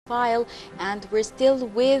file, and we're still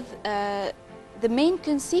with the main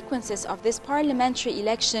consequences of this parliamentary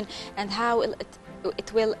election and how it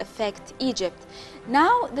will affect Egypt.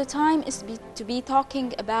 Now the time is to be talking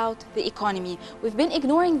about the economy. We've been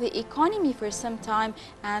ignoring the economy for some time,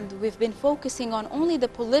 and we've been focusing on only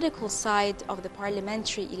the political side of the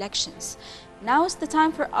parliamentary elections. Now is the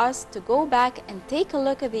time for us to go back and take a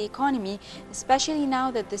look at the economy, especially now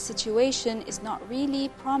that the situation is not really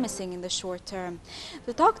promising in the short term.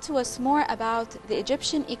 To talk to us more about the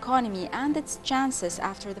Egyptian economy and its chances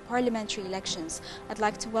after the parliamentary elections, I'd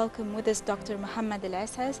like to welcome with us Dr. Mohamad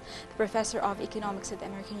Al-Ississ, the Professor of Economics at the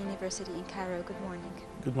American University in Cairo. Good morning.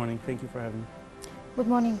 Good morning. Thank you for having me. Good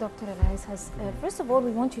morning, Dr. Al-Ississ. First of all,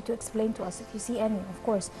 we want you to explain to us, if you see any, of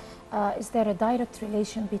course, is there a direct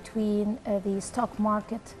relation between the stock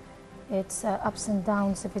market, its ups and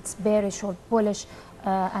downs, if it's bearish or bullish,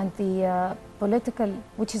 and the political,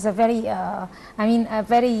 which is a very,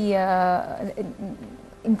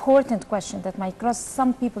 important question that might cross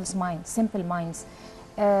some people's minds, simple minds,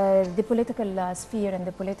 the political sphere and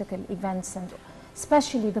the political events, and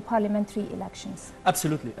especially the parliamentary elections.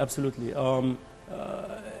 Absolutely, absolutely.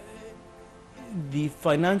 The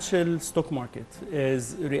financial stock market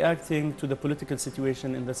is reacting to the political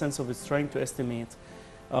situation in the sense of it's trying to estimate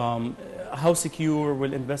how secure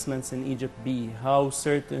will investments in Egypt be, how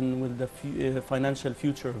certain will the financial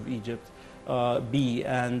future of Egypt be,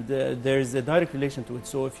 and there's a direct relation to it.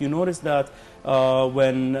 So if you notice that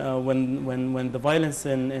when the violence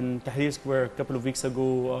in Tahrir Square a couple of weeks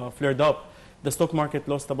ago flared up, the stock market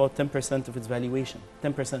lost about 10% of its valuation.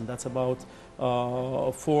 10%, that's about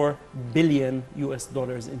 $4 billion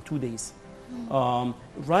in 2 days.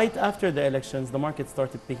 Right after the elections, the market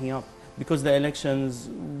started picking up because the elections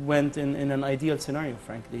went in an ideal scenario,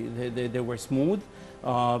 frankly. They were smooth,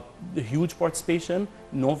 huge participation,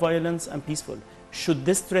 no violence, and peaceful. Should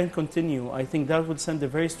this trend continue, I think that would send a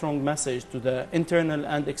very strong message to the internal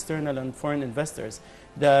and external and foreign investors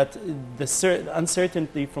that the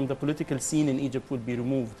uncertainty from the political scene in Egypt would be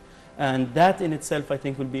removed. And that in itself, I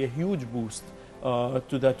think, will be a huge boost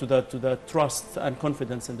to the trust and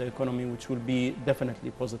confidence in the economy, which will be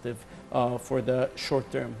definitely positive for the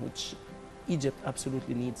short term, which Egypt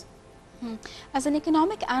absolutely needs. As an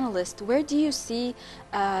economic analyst, where do you see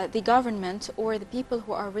the government or the people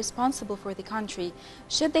who are responsible for the country,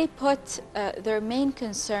 should they put their main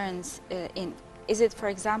concerns in? Is it, for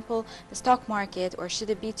example, the stock market, or should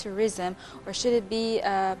it be tourism, or should it be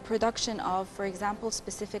production of, for example,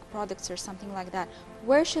 specific products or something like that?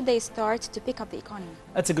 Where should they start to pick up the economy?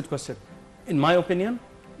 That's a good question. In my opinion,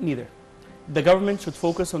 neither. The government should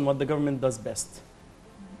focus on what the government does best.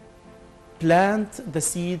 Plant the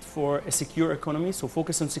seed for a secure economy, so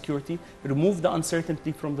focus on security, remove the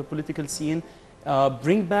uncertainty from the political scene,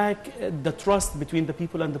 bring back the trust between the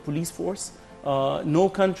people and the police force. No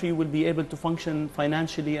country will be able to function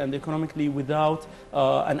financially and economically without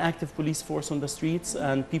an active police force on the streets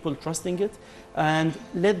and people trusting it, and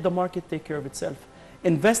let the market take care of itself.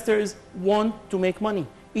 Investors want to make money.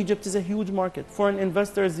 Egypt is a huge market. Foreign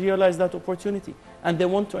investors realize that opportunity and they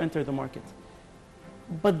want to enter the market.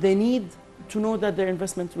 But they need to know that their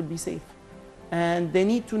investments will be safe, and they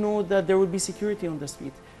need to know that there will be security on the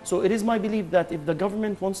street. So it is my belief that if the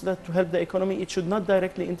government wants that to help the economy, it should not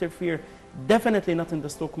directly interfere, definitely not in the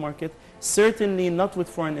stock market, certainly not with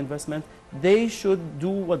foreign investment. They should do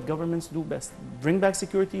what governments do best: bring back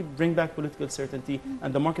security, bring back political certainty,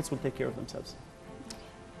 and the markets will take care of themselves.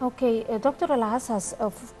 Okay, Dr. Al-Ississ,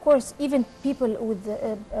 of course, even people with,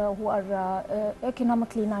 who are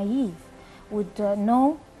economically naive would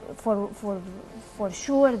know for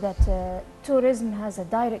sure that tourism has a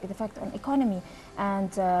direct effect on economy, and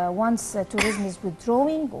once tourism is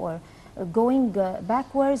withdrawing or going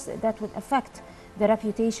backwards, that would affect the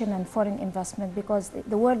reputation and foreign investment, because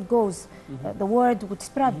the word goes, the word would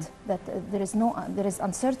spread that there is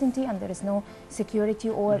uncertainty and there is no security,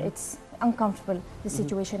 or it's uncomfortable, the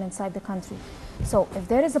situation inside the country. So if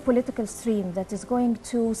there is a political stream that is going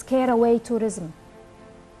to scare away tourism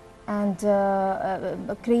and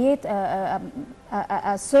create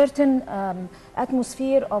a certain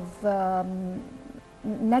atmosphere of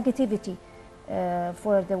negativity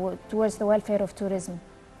towards the welfare of tourism,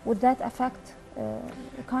 would that affect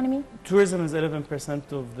economy? Tourism is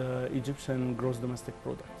 11% of the Egyptian gross domestic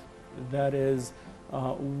product. That is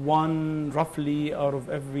roughly out of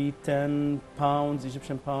every 10 pounds,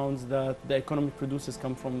 Egyptian pounds, that the economy produces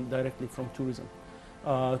come directly from tourism.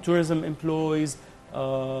 Tourism employs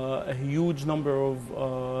a huge number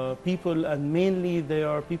of people, and mainly they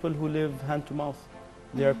are people who live hand to mouth.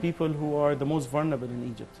 They are people who are the most vulnerable in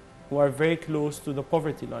Egypt, who are very close to the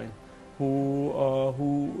poverty line,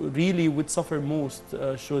 who really would suffer most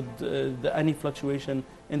should any fluctuation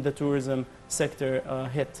in the tourism sector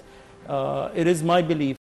hit. It is my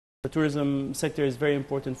belief the tourism sector is very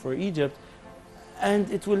important for Egypt,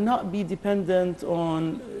 and it will not be dependent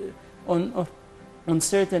on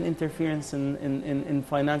certain interference in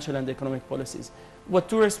financial and economic policies. What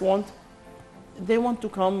tourists want, they want to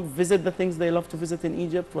come visit the things they love to visit in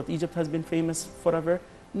Egypt, what Egypt has been famous forever,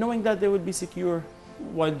 knowing that they will be secure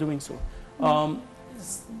while doing so.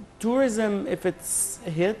 Tourism, if it's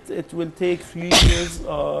hit, it will take 3 years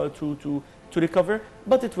to recover,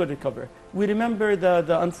 but it will recover. We remember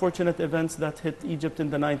the unfortunate events that hit Egypt in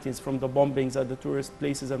the 90s, from the bombings at the tourist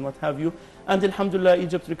places and what have you. And alhamdulillah,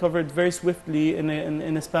 Egypt recovered very swiftly in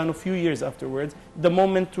a span of few years afterwards, the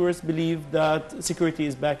moment tourists believe that security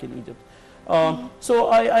is back in Egypt. So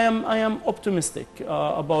I am optimistic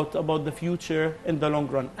about the future in the long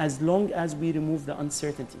run, as long as we remove the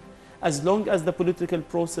uncertainty, as long as the political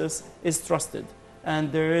process is trusted,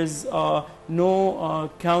 and there is no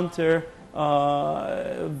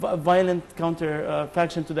violent counter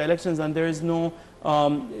faction to the elections, and there is no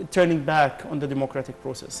turning back on the democratic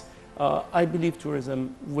process. I believe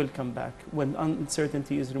tourism will come back when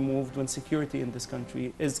uncertainty is removed, when security in this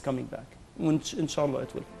country is coming back. Inshallah,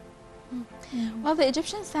 it will. Well, the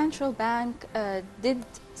Egyptian Central Bank did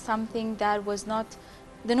something that was not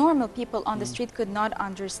the normal people on the street could not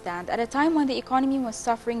understand. At a time when the economy was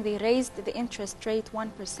suffering, they raised the interest rate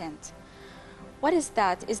 1%. What is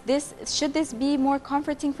that? Should this be more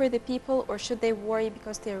comforting for the people, or should they worry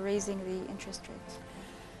because they're raising the interest rate?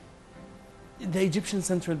 The Egyptian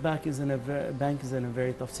Central Bank is in a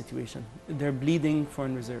very tough situation. They're bleeding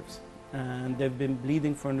foreign reserves, and they've been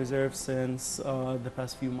bleeding foreign reserves since the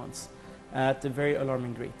past few months at a very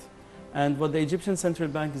alarming rate. And what the Egyptian Central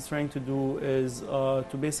Bank is trying to do is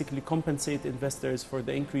to basically compensate investors for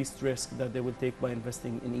the increased risk that they will take by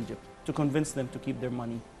investing in Egypt, to convince them to keep their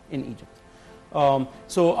money in Egypt.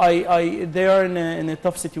 So they are in a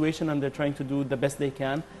tough situation, and they're trying to do the best they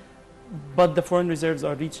can. But the foreign reserves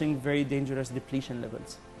are reaching very dangerous depletion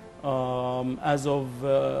levels. As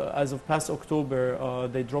of past October,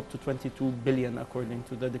 they dropped to 22 billion, according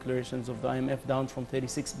to the declarations of the IMF, down from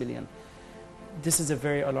 36 billion. This is a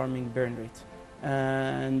very alarming burn rate.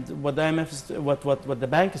 And what the what the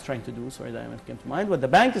bank is trying to do, sorry, the IMF came to mind, what the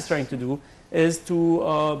bank is trying to do is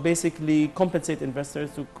to basically compensate investors,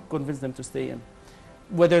 to convince them to stay in.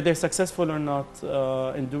 Whether they're successful or not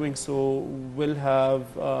in doing so will have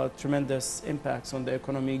tremendous impacts on the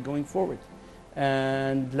economy going forward.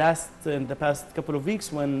 And in the past couple of weeks,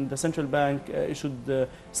 when the central bank issued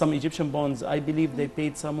some Egyptian bonds, I believe they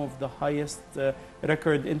paid some of the highest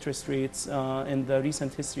record interest rates in the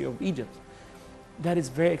recent history of Egypt. That is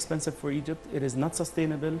very expensive for Egypt. It is not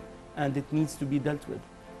sustainable, and it needs to be dealt with.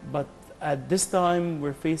 But at this time,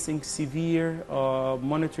 we're facing severe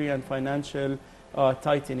monetary and financial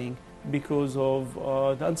tightening because of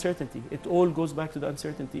the uncertainty. It all goes back to the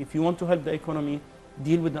uncertainty. If you want to help the economy,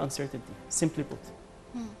 deal with the uncertainty, simply put.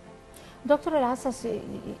 Dr. Al-Ississ,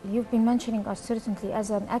 you've been mentioning uncertainty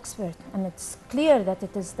as an expert, and it's clear that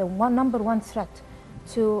it is the number one threat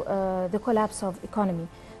to the collapse of economy.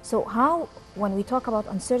 So how, when we talk about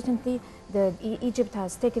uncertainty, Egypt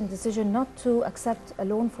has taken a decision not to accept a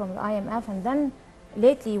loan from the IMF, and then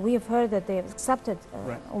lately we have heard that they have accepted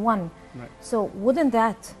one. Right. So wouldn't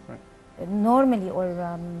that normally,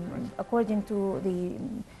 or according to the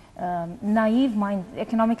naive mind,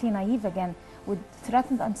 economically naive again, would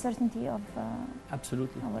threaten the uncertainty of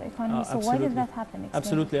absolutely our economy? So absolutely. why did that happen? Explain.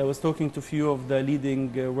 Absolutely. I was talking to a few of the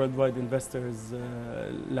leading worldwide investors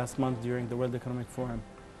last month during the World Economic Forum.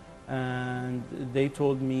 And they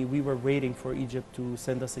told me we were waiting for Egypt to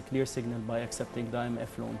send us a clear signal by accepting the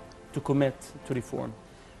IMF loan, to commit to reform.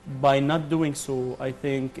 By not doing so, I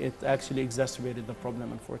think it actually exacerbated the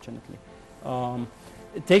problem, unfortunately.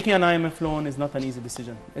 Taking an IMF loan is not an easy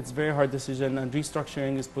decision. It's a very hard decision, and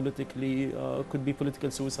restructuring is politically, could be political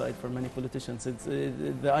suicide for many politicians.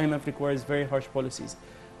 The IMF requires very harsh policies.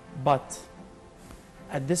 But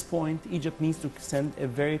at this point, Egypt needs to send a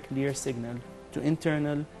very clear signal to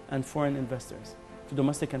internal and foreign investors, to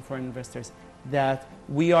domestic and foreign investors, that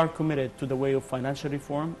we are committed to the way of financial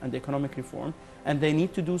reform and economic reform, and they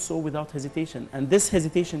need to do so without hesitation. And this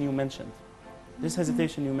hesitation you mentioned,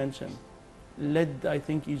 led, I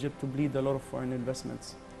think, Egypt to bleed a lot of foreign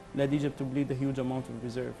investments, led Egypt to bleed a huge amount of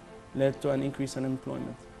reserve, led to an increase in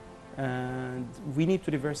unemployment. And we need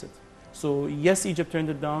to reverse it. So yes, Egypt turned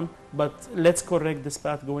it down, but let's correct this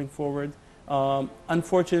path going forward.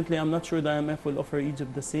 Unfortunately, I'm not sure the IMF will offer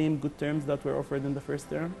Egypt the same good terms that were offered in the first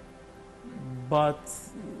term, but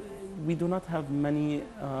we do not have many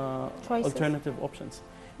Choices. alternative options.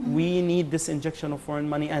 We need this injection of foreign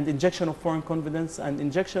money and injection of foreign confidence and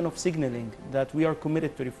injection of signaling that we are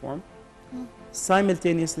committed to reform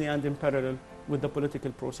simultaneously and in parallel with the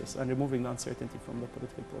political process and removing the uncertainty from the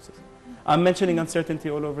political process. I'm mentioning uncertainty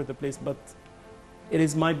all over the place, but it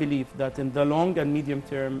is my belief that in the long and medium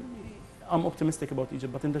term, I'm optimistic about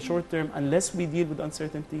Egypt, but in the short term, unless we deal with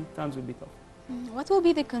uncertainty, times will be tough. What will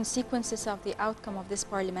be the consequences of the outcome of this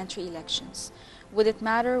parliamentary elections? Would it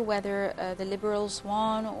matter whether the liberals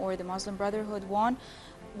won or the Muslim Brotherhood won?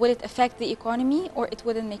 Will it affect the economy or it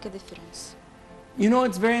wouldn't make a difference? You know,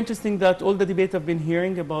 it's very interesting that all the debate I've been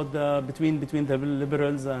hearing about between the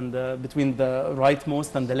liberals and between the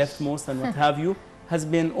rightmost and the leftmost and what have you, has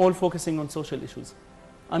been all focusing on social issues.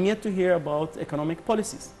 I'm yet to hear about economic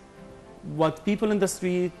policies. What people in the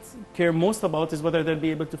street care most about is whether they'll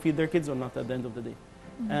be able to feed their kids or not at the end of the day.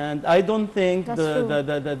 And I don't think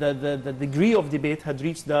the degree of debate had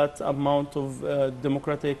reached that amount of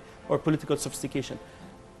democratic or political sophistication.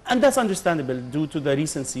 And that's understandable due to the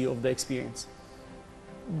recency of the experience.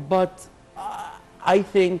 But I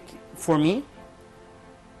think, for me,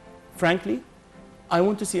 frankly, I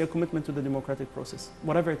want to see a commitment to the democratic process,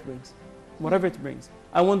 whatever it brings. Whatever it brings.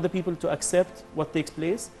 I want the people to accept what takes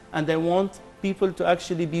place, and I want people to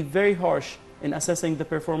actually be very harsh in assessing the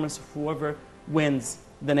performance of whoever wins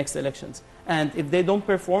the next elections. And if they don't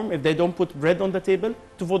perform, if they don't put bread on the table,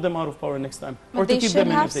 to vote them out of power next time. But they should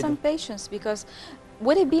have some patience, because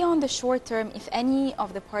would it be on the short term if any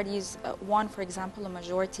of the parties won, for example, a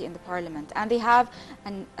majority in the parliament, and they have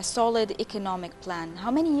a solid economic plan?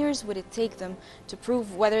 How many years would it take them to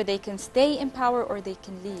prove whether they can stay in power or they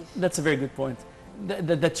can leave? That's a very good point.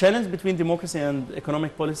 The challenge between democracy and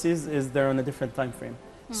economic policies is they're on a different time frame.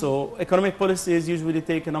 So economic policies usually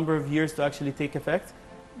take a number of years to actually take effect,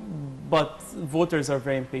 but voters are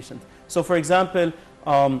very impatient. So for example,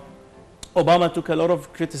 Obama took a lot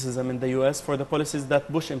of criticism in the US for the policies that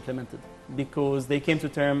Bush implemented because they came to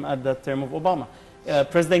term at the term of Obama.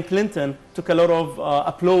 President Clinton took a lot of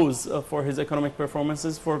applause for his economic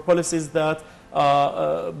performances for policies that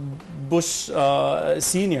Bush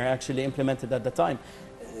Sr. actually implemented at the time.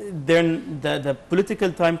 The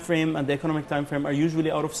political time frame and the economic time frame are usually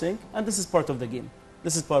out of sync, and this is part of the game.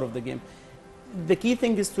 This is part of the game. The key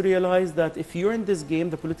thing is to realize that if you're in this game,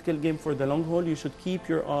 the political game for the long haul, you should keep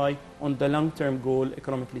your eye on the long-term goal,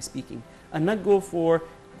 economically speaking, and not go for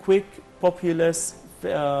quick, populist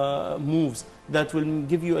moves that will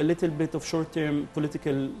give you a little bit of short-term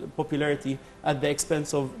political popularity at the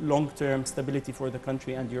expense of long-term stability for the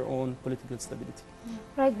country and your own political stability.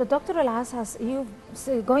 Right, but Dr.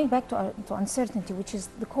 Al-Ississ, going back to uncertainty, which is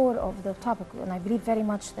the core of the topic, and I believe very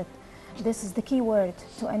much that this is the key word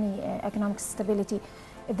to any economic stability.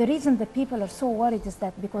 The reason that people are so worried is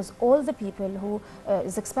that because all the people who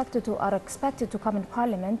are expected to come in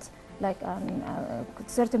parliament, like a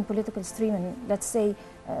certain political stream, and let's say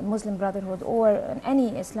Muslim Brotherhood or any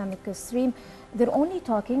Islamic stream, they're only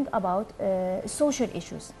talking about social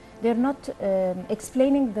issues. They're not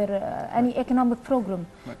explaining their any economic program.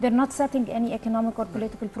 Right. They're not setting any economic or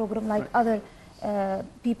political program like other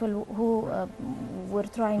people who were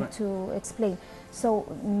trying to explain. So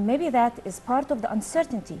maybe that is part of the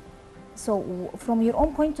uncertainty. So from your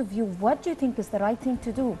own point of view, what do you think is the right thing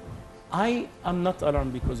to do? I am not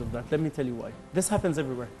alarmed because of that. Let me tell you why. This happens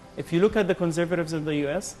everywhere. If you look at the conservatives in the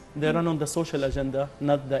US, they run on the social agenda,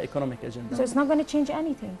 not the economic agenda. So it's not going to change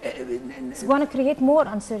anything. It's going to create more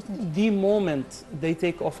uncertainty. The moment they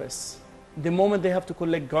take office, the moment they have to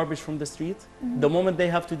collect garbage from the street, the moment they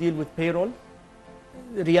have to deal with payroll,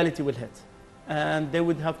 reality will hit. And they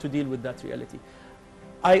would have to deal with that reality.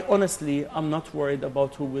 I honestly am not worried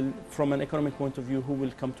about who will, from an economic point of view, who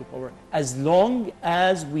will come to power. As long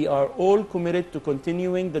as we are all committed to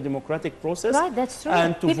continuing the democratic process. Right, that's true.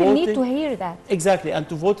 And to people need to hear that. Exactly, and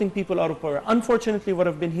to voting people out of power. Unfortunately, what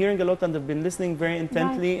I've been hearing a lot, and I've been listening very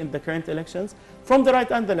intently in the current elections, from the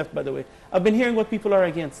right and the left, by the way, I've been hearing what people are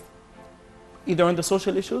against, either on the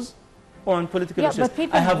social issues or on political issues.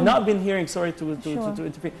 I have not been hearing, sorry to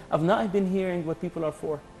interfere, I've not been hearing what people are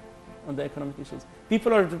for on the economic issues.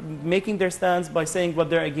 People are making their stance by saying what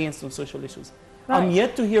they're against on social issues. Right. I'm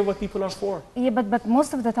yet to hear what people are for. Yeah, but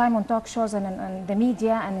most of the time on talk shows and the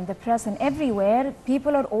media and in the press and everywhere,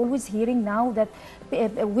 people are always hearing now that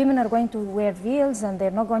women are going to wear veils and they're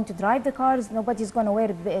not going to drive the cars, nobody's going to wear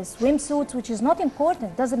swimsuits, which is not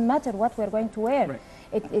important. It doesn't matter what we're going to wear.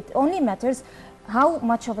 Right. It only matters how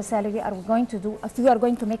much of a salary are we going to do? If we are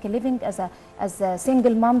going to make a living as a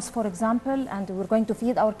single moms, for example, and we're going to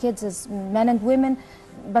feed our kids as men and women,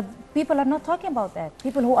 but people are not talking about that.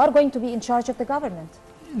 People who are going to be in charge of the government.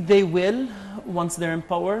 They will, once they're in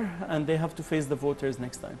power, and they have to face the voters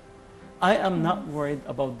next time. I am not worried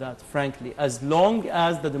about that, frankly, as long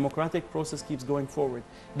as the democratic process keeps going forward.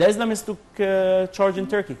 The Islamists took charge in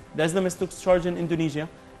Turkey. The Islamists took charge in Indonesia,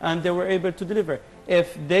 and they were able to deliver.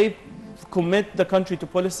 If they commit the country to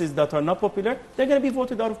policies that are not popular, they're going to be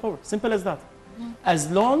voted out of power. Simple as that. As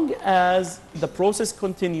long as the process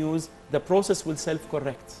continues, the process will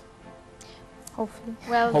self-correct. Hopefully.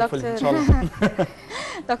 Well, Hopefully, Dr. inshallah.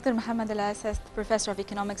 Dr. Mohamad Al-Ississ, Professor of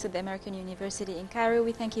Economics at the American University in Cairo,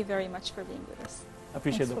 we thank you very much for being with us.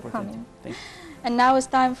 Appreciate Thanks the for opportunity. coming. Thank you. And now it's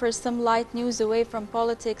time for some light news away from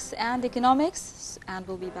politics and economics, and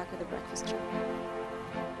we'll be back with the breakfast show.